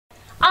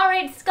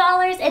Alright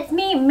scholars, it's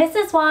me,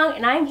 Mrs. Wong,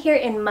 and I'm here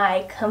in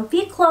my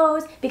comfy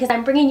clothes because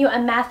I'm bringing you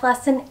a math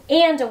lesson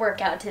and a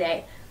workout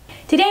today.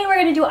 Today we're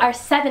going to do our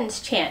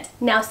 7th chant.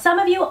 Now some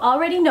of you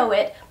already know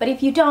it, but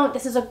if you don't,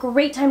 this is a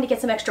great time to get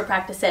some extra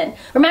practice in.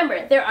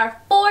 Remember, there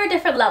are 4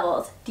 different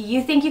levels. Do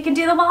you think you can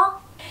do them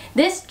all?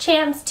 This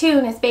chant's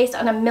tune is based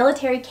on a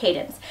military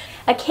cadence.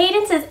 A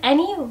cadence is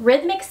any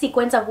rhythmic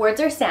sequence of words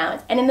or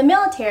sounds, and in the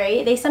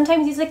military, they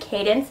sometimes use a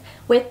cadence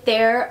with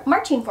their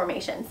marching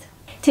formations.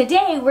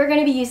 Today, we're going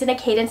to be using a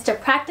cadence to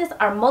practice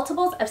our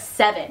multiples of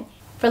 7.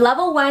 For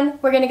level 1,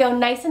 we're going to go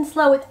nice and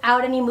slow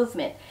without any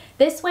movement.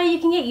 This way you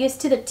can get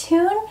used to the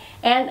tune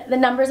and the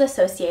numbers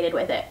associated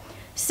with it.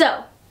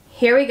 So,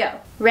 here we go.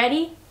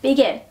 Ready?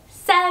 Begin.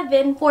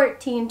 7,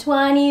 14,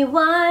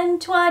 21,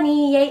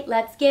 28,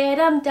 let's get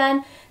them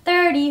done.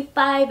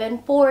 35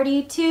 and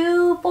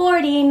 42,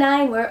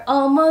 49, we're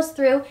almost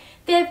through.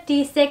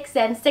 56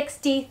 and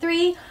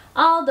 63,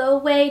 all the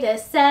way to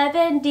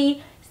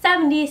 70.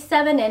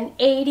 77 and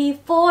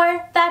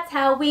 84, that's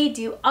how we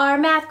do our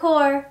math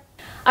core.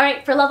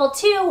 Alright, for level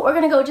 2, we're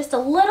going to go just a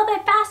little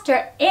bit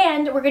faster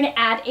and we're going to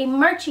add a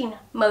marching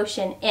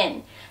motion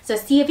in. So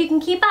see if you can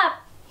keep up.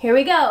 Here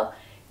we go.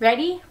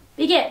 Ready?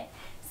 Begin.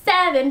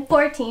 7,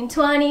 14,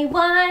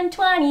 21,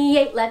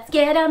 28, let's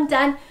get them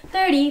done.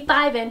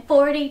 35 and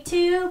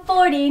 42,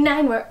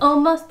 49, we're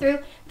almost through.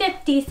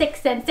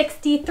 56 and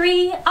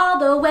 63, all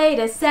the way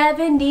to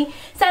 70.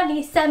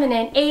 77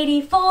 and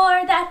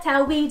 84, that's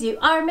how we do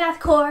our math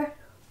core.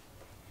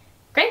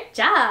 Great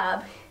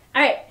job.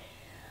 Alright,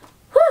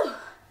 whew,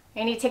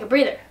 I need to take a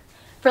breather.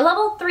 For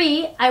level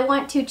 3, I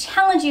want to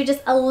challenge you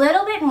just a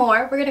little bit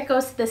more. We're going to go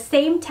to the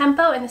same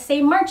tempo and the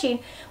same marching,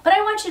 but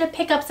I want you to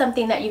pick up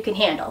something that you can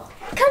handle.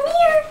 Come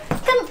here!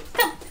 Come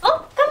here!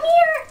 Oh, come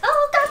here!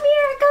 Oh.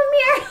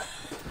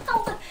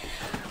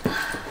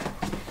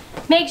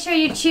 Make sure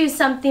you choose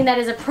something that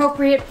is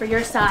appropriate for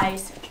your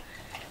size.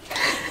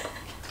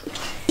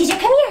 Teacher,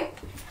 come here!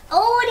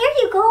 Oh,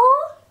 there you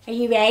go! Are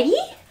you ready?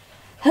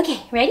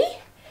 Okay, ready?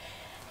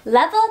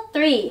 Level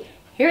 3,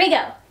 here we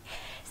go.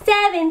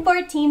 7,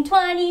 14,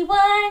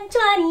 21,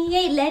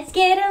 28, let's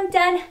get them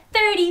done.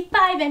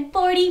 35 and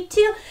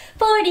 42,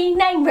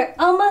 49, we're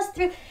almost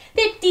through.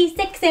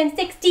 56 and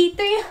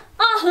 63,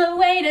 all the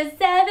way to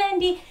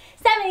 70.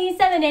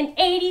 77 and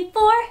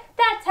 84,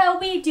 that's how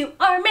we do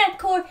our math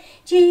core.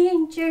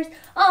 Ginger's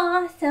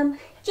awesome,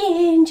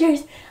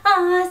 Ginger's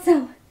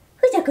awesome.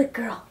 Who's a good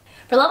girl?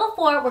 For level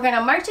 4, we're going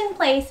to march in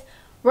place,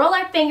 roll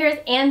our fingers,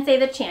 and say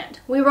the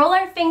chant. We roll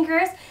our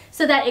fingers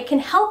so that it can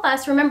help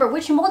us remember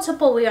which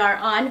multiple we are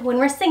on when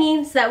we're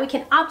singing so that we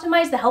can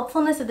optimize the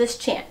helpfulness of this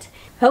chant.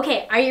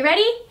 Okay, are you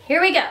ready? Here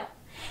we go.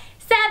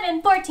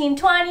 7, 14,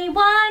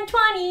 21,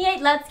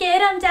 28, let's get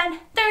them done.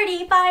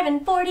 35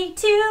 and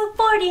 42,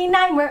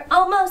 49, we're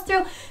almost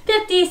through.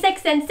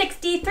 56 and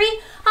 63,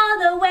 all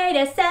the way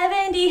to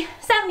 70.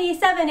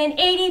 77 and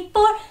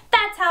 84,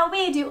 that's how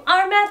we do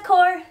our math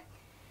core.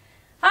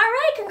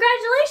 Alright,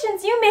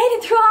 congratulations, you made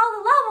it through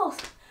all the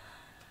levels.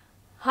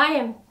 I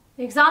am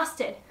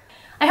exhausted.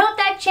 I hope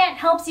that chant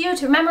helps you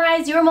to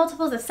memorize your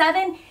multiples of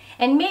 7,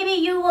 and maybe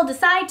you will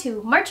decide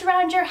to march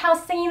around your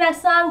house singing that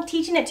song,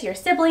 teaching it to your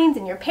siblings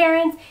and your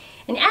parents,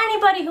 and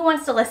anybody who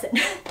wants to listen.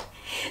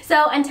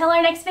 So until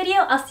our next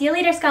video, I'll see you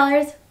later,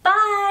 scholars.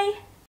 Bye!